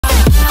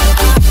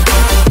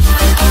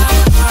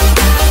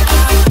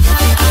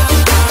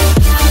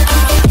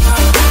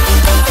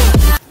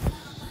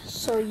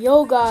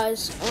So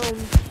guys,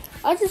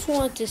 I just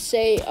wanted to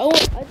say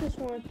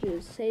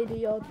to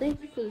y'all, thank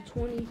you for the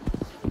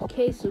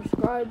 20K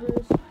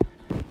subscribers.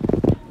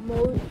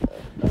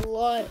 A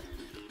lot.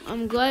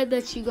 I'm glad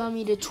that you got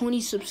me to 20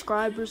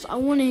 subscribers. I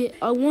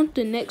want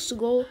the next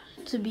goal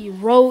to be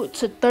road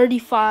to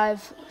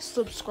 35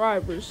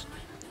 subscribers.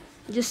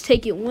 Just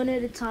take it one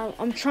at a time.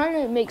 I'm trying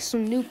to make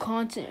some new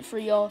content for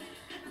y'all.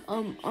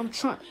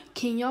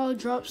 Can y'all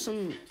drop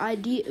some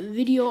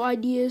video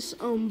ideas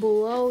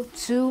below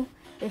too,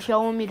 if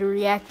y'all want me to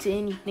react to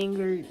anything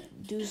or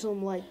do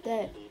something like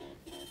that.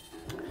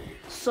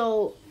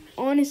 So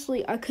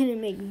honestly, I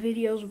couldn't make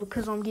videos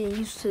because I'm getting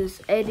used to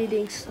this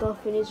editing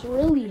stuff, and it's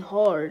really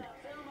hard.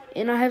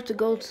 And I have to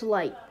go to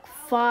like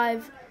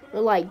 5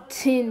 or like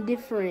 10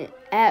 different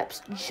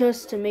apps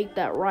just to make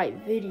that right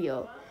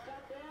video.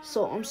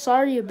 So I'm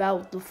sorry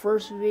about the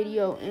first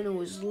video, and it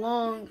was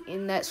long,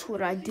 and that's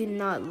what I did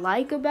not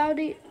like about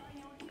it.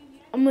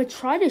 I'm gonna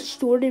try to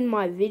shorten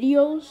my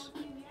videos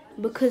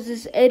because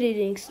this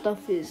editing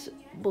stuff is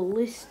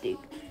ballistic.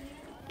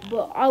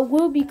 But I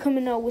will be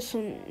coming out with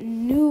some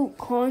new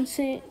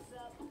content.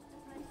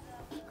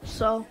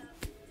 So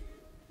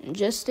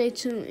just stay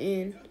tuned,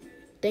 and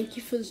thank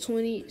you for the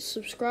 20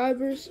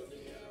 subscribers.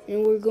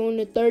 And we're going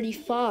to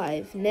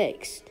 35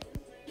 next.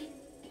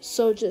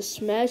 So just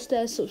smash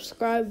that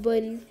subscribe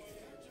button,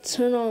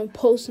 turn on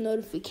post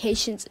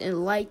notifications,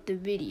 and like the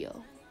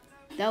video.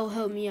 That will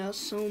help me out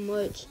so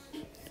much.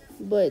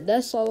 But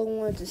that's all I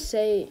wanted to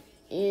say,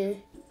 and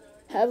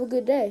have a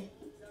good day.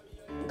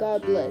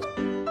 God bless.